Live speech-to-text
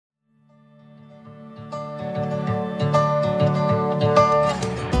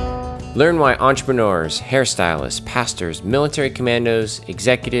Learn why entrepreneurs, hairstylists, pastors, military commandos,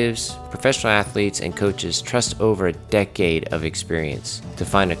 executives, professional athletes, and coaches trust over a decade of experience to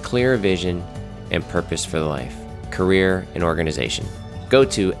find a clearer vision and purpose for life, career, and organization. Go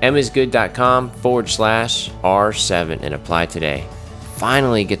to emisgood.com/R7 and apply today.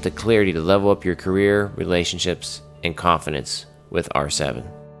 Finally get the clarity to level up your career, relationships, and confidence with R7.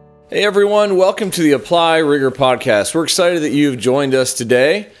 Hey everyone, welcome to the Apply Rigor Podcast. We're excited that you've joined us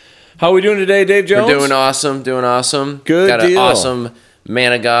today. How are we doing today, Dave Jones? We're doing awesome. Good Got deal. an awesome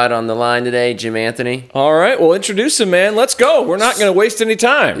man of God on the line today, Jim Anthony. All right, well, introduce him, man. Let's go. We're not going to waste any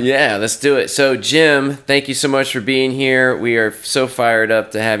time. Yeah, let's do it. So, Jim, thank you so much for being here. We are so fired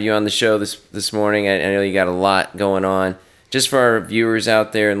up to have you on the show this morning. I know you got a lot going on. Just for our viewers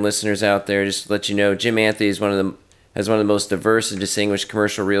out there and listeners out there, just to let you know, Jim Anthony is has one of the most diverse and distinguished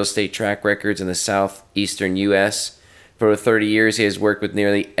commercial real estate track records in the southeastern U.S. For over 30 years, he has worked with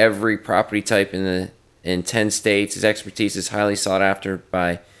nearly every property type in 10 states. His expertise is highly sought after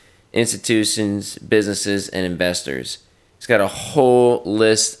by institutions, businesses, and investors. He's got a whole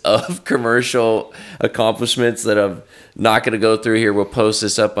list of commercial accomplishments that I'm not going to go through here. We'll post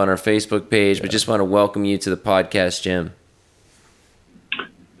this up on our Facebook page, but just want to welcome you to the podcast, Jim.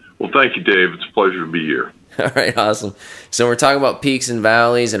 Well, thank you, Dave. It's a pleasure to be here. All right, awesome. So we're talking about peaks and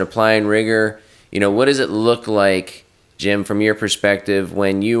valleys and applying rigor. You know, what does it look like, Jim, from your perspective,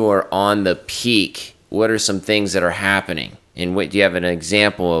 when you are on the peak? What are some things that are happening? And what do you have an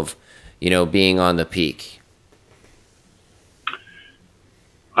example of, being on the peak?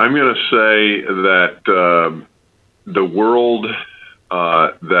 I'm going to say that the world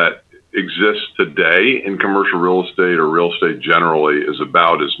that exists today in commercial real estate or real estate generally is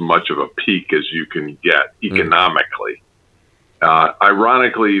about as much of a peak as you can get economically.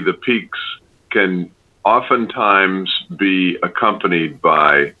 Ironically, the peaks can oftentimes be accompanied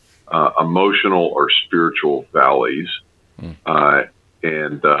by emotional or spiritual valleys. And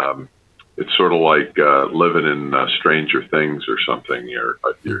it's sort of like living in Stranger Things or something. You're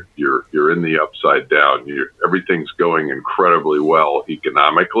in the upside down. Everything's going incredibly well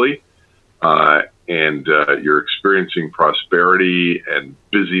economically, and you're experiencing prosperity and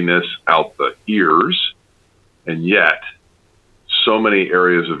busyness out the ears, and yet so many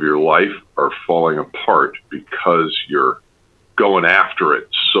areas of your life are falling apart because you're going after it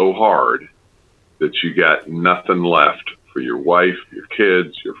so hard that you got nothing left for your wife, your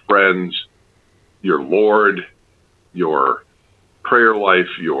kids, your friends, your Lord, your prayer life,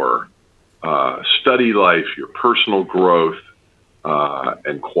 your study life, your personal growth,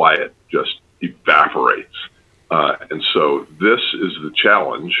 and quiet just evaporates. And so this is the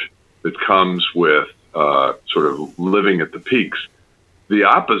challenge that comes with sort of living at the peaks. The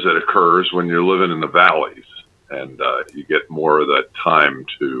opposite occurs when you're living in the valleys, and you get more of that time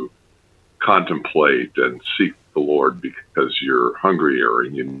to contemplate and seek the Lord because you're hungrier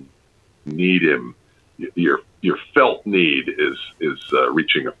and you need Him. Your felt need is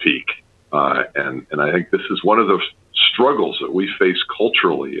reaching a peak, and I think this is one of the struggles that we face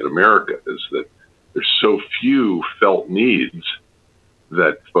culturally in America, is that there's so few felt needs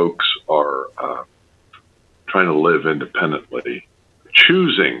that folks are trying to live independently,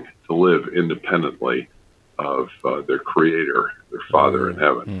 choosing to live independently of their Creator, their Father in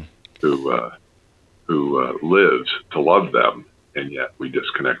heaven, who lives to love them, and yet we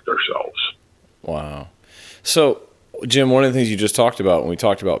disconnect ourselves. Wow. So, Jim, one of the things you just talked about when we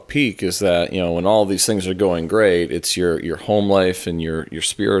talked about peak is that, when all these things are going great, it's your home life and your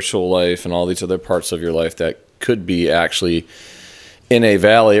spiritual life and all these other parts of your life that could be actually in a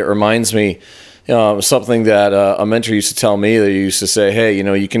valley. It reminds me something that a mentor used to tell me. They used to say, hey,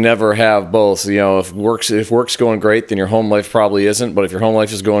 you can never have both. If work's going great, then your home life probably isn't. But if your home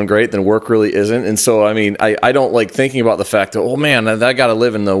life is going great, then work really isn't. And so, I don't like thinking about the fact that, oh man, I got to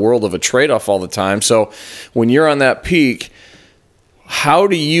live in the world of a trade-off all the time. So when you're on that peak, how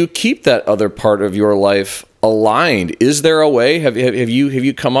do you keep that other part of your life aligned? Is there a way? Have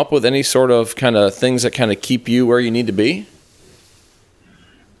you come up with any sort of kind of things that kind of keep you where you need to be?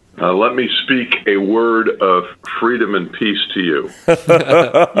 Let me speak a word of freedom and peace to you.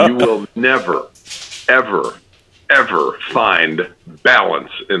 You will never, ever, ever find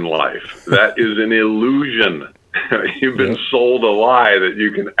balance in life. That is an illusion. You've been sold a lie that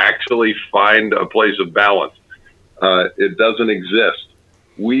you can actually find a place of balance. It doesn't exist.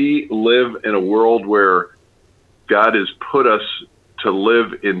 We live in a world where God has put us to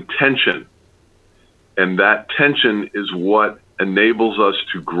live in tension, and that tension is what enables us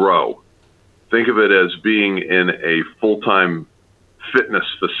to grow. Think of it as being in a full-time fitness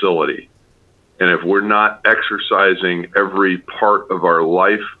facility. And if we're not exercising every part of our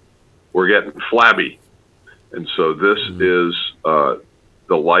life we're getting flabby. And so this is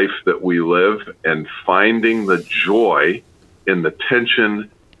the life that we live, and finding the joy in the tension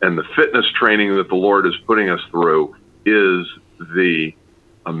and the fitness training that the Lord is putting us through is the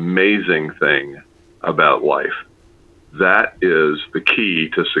amazing thing about life. That is the key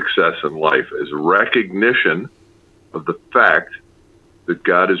to success in life, is recognition of the fact that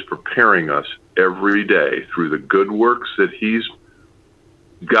God is preparing us every day through the good works that He's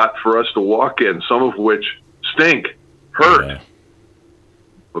got for us to walk in, some of which stink, hurt,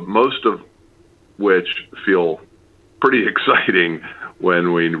 but most of which feel pretty exciting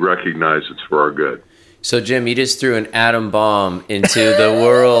when we recognize it's for our good. So, Jim, you just threw an atom bomb into the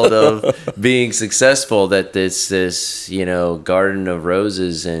world of being successful, that this, garden of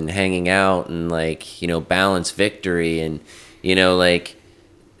roses and hanging out and, balanced victory. And,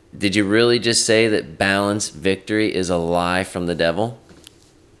 did you really just say that balanced victory is a lie from the devil?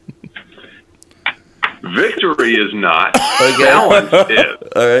 Victory is not. Balance is.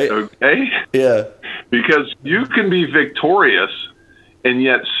 All right. Okay? Yeah. Because you can be victorious and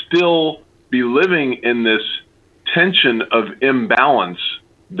yet still be living in this tension of imbalance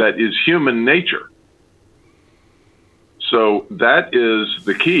that is human nature. So that is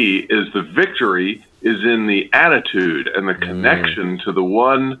the key, is the victory is in the attitude and the connection to the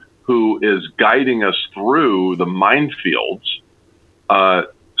one who is guiding us through the minefields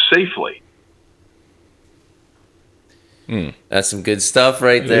safely. That's some good stuff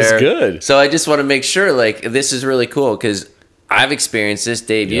right there. It's good. So I just want to make sure, this is really cool, because I've experienced this,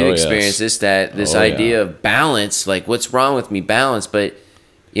 Dave. You've experienced this idea of balance. What's wrong with me? Balance. But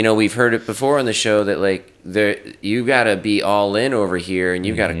we've heard it before on the show that you got to be all in over here, and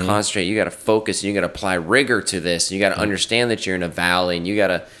you got to concentrate. You got to focus, and you got to apply rigor to this. And you got to understand that you're in a valley, and you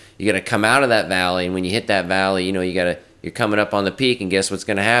got to come out of that valley. And when you hit that valley, you're coming up on the peak, and guess what's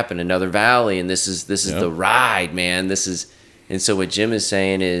going to happen? Another valley, and this is the ride, man. And so what Jim is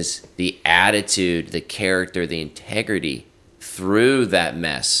saying is the attitude, the character, the integrity through that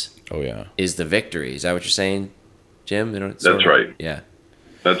mess. Is the victory. Is that what you're saying, Jim? That's right. Yeah.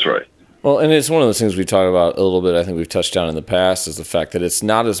 That's right. Well, and it's one of those things we talk about a little bit, I think we've touched on in the past, is the fact that it's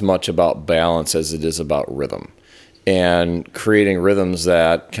not as much about balance as it is about rhythm. And creating rhythms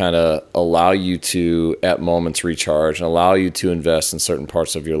that kind of allow you to, at moments, recharge and allow you to invest in certain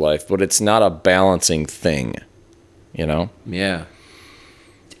parts of your life. But it's not a balancing thing, Yeah.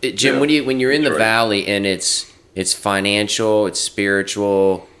 Jim, when you're in the valley and it's financial, it's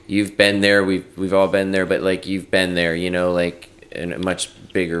spiritual, you've been there, we've all been there, but you've been there, in a much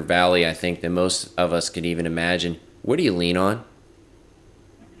bigger valley, I think, than most of us could even imagine. What do you lean on?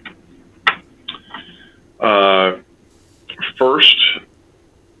 First,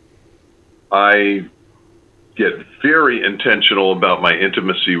 I get very intentional about my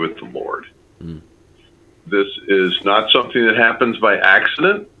intimacy with the Lord. This is not something that happens by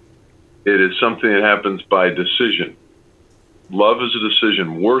accident. It is something that happens by decision. Love is a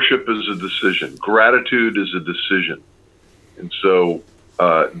decision. Worship is a decision. Gratitude is a decision. And so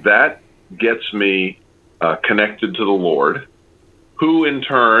that gets me connected to the Lord, who in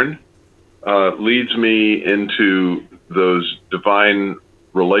turn leads me into those divine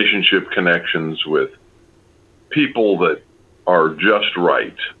relationship connections with people that are just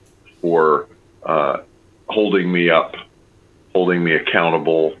right for holding me up, holding me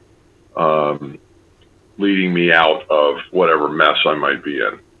accountable, leading me out of whatever mess I might be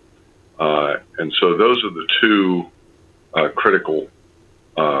in. And so those are the two critical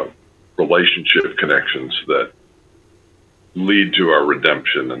relationship connections that lead to our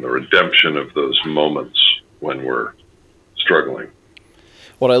redemption and the redemption of those moments when we're struggling.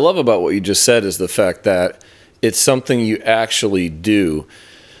 What I love about what you just said is the fact that it's something you actually do.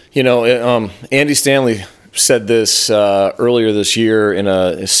 Andy Stanley said this earlier this year in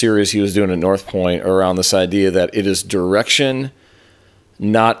a series he was doing at North Point around this idea that it is direction,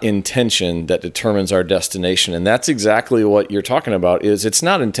 not intention, that determines our destination. And that's exactly what you're talking about. Is it's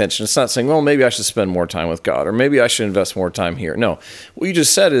not intention. It's not saying, well, maybe I should spend more time with God, or maybe I should invest more time here. No, what you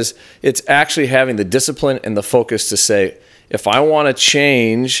just said is it's actually having the discipline and the focus to say, if I want to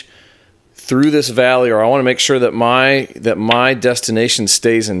change through this valley, or I want to make sure that my destination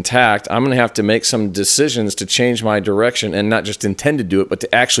stays intact, I'm going to have to make some decisions to change my direction, and not just intend to do it, but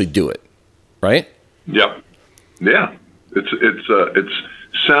to actually do it. Right? Yep. Yeah. It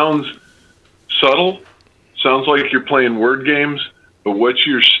sounds subtle, sounds like you're playing word games, but what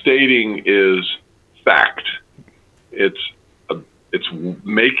you're stating is fact. It's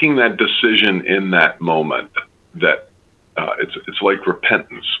making that decision in that moment that it's like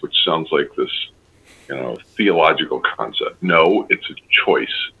repentance, which sounds like this theological concept. No, it's a choice.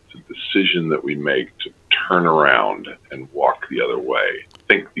 It's a decision that we make to turn around and walk the other way,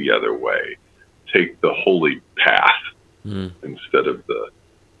 think the other way, take the holy path instead of the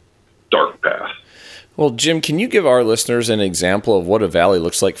dark path. Well, Jim, can you give our listeners an example of what a valley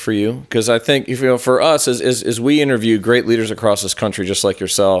looks like for you? Because I think, for us, as we interview great leaders across this country, just like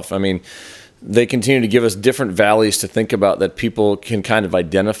yourself, I mean, they continue to give us different valleys to think about that people can kind of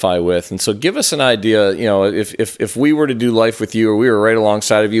identify with. And so give us an idea, if we were to do life with you or we were right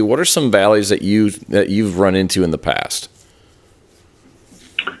alongside of you, what are some valleys that you've run into in the past?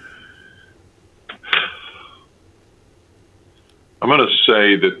 I'm going to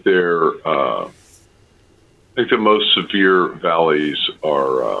say that I think the most severe valleys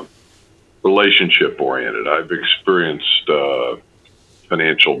are relationship oriented. I've experienced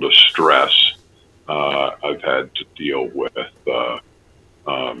financial distress. I've had to deal with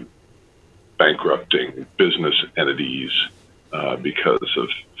bankrupting business entities because of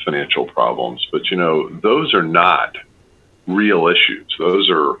financial problems. But those are not real issues. Those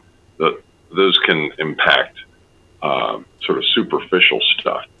can impact sort of superficial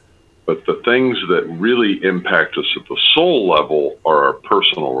stuff. But the things that really impact us at the soul level are our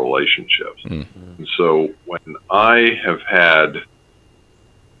personal relationships. Mm-hmm. And so when I have had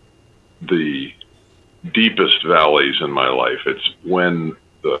the deepest valleys in my life, it's when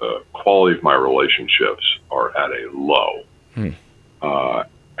the quality of my relationships are at a low.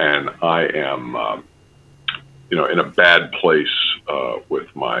 And I am, in a bad place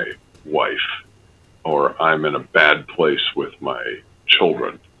with my wife, or I'm in a bad place with my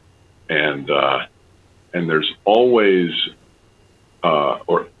children. And there's always,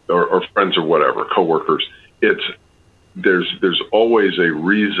 or friends or whatever, coworkers. There's always a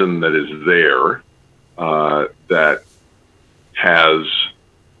reason that is there that has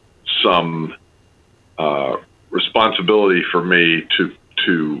some responsibility for me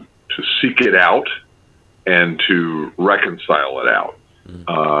to seek it out and to reconcile it out.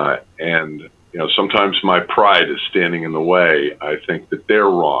 And sometimes my pride is standing in the way. I think that they're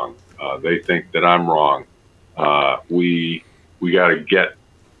wrong. They think that I'm wrong. We got to get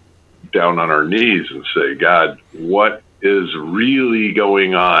down on our knees and say, God, what is really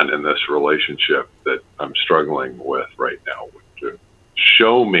going on in this relationship that I'm struggling with right now? To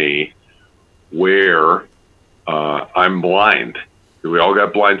show me where I'm blind. We all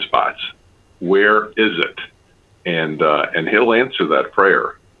got blind spots. Where is it? And He'll answer that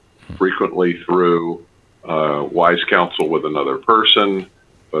prayer frequently through wise counsel with another person,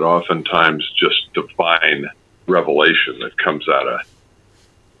 but oftentimes just divine revelation that comes out of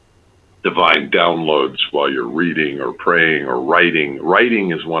divine downloads while you're reading or praying or writing.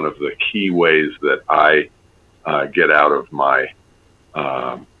 Writing is one of the key ways that I get out of my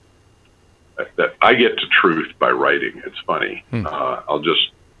that I get to truth by writing. It's funny.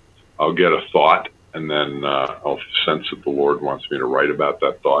 I'll get a thought, and then I'll sense that the Lord wants me to write about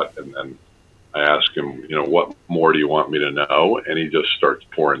that thought, and then I ask Him, what more do you want me to know? And He just starts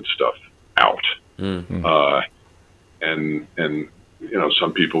pouring stuff out. Mm-hmm. And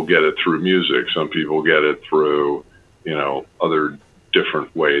some people get it through music. Some people get it through, other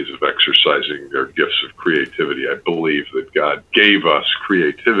different ways of exercising their gifts of creativity. I believe that God gave us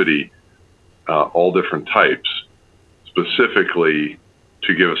creativity, all different types, specifically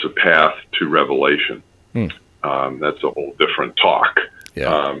to give us a path to revelation. That's a whole different talk.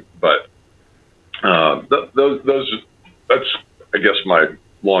 Yeah. That's, I guess, my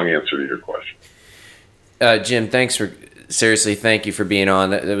long answer to your question. Jim, thank you for being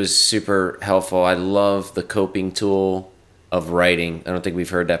on. That was super helpful. I love the coping tool of writing. I don't think we've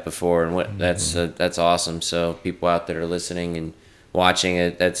heard that before, and that's awesome. So people out there are listening and watching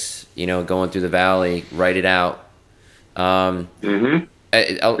it, that's going through the valley, write it out. And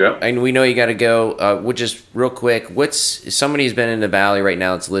we know you got to go. We'll just real quick. What's somebody who's been in the valley right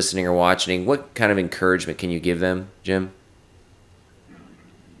now that's listening or watching? What kind of encouragement can you give them, Jim?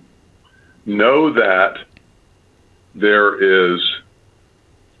 Know that there is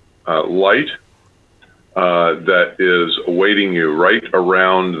light that is awaiting you right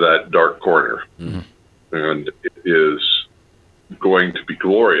around that dark corner, and it is going to be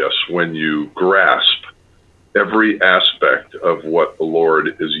glorious when you grasp every aspect of what the Lord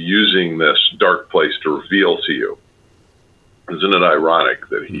is using this dark place to reveal to you. Isn't it ironic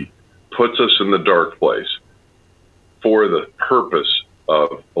that He puts us in the dark place for the purpose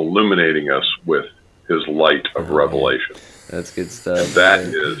of illuminating us with his light of revelation. That's good stuff. That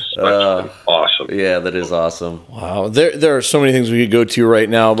is awesome. Yeah, that is awesome. Wow. There are so many things we could go to right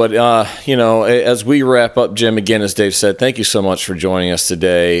now, but, as we wrap up, Jim, again, as Dave said, thank you so much for joining us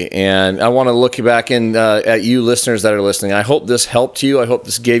today. And I want to look back at you listeners that are listening. I hope this helped you. I hope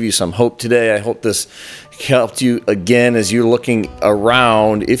this gave you some hope today. I hope this helped you again as you're looking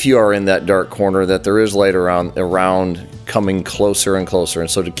around, if you are in that dark corner, that there is light around coming closer and closer. And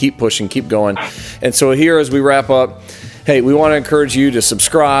so to keep pushing, keep going. And so here, as we wrap up, hey, we want to encourage you to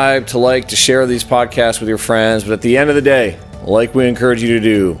subscribe, to like, to share these podcasts with your friends. But at the end of the day, like we encourage you to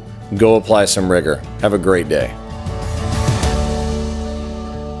do, go apply some rigor. Have a great day.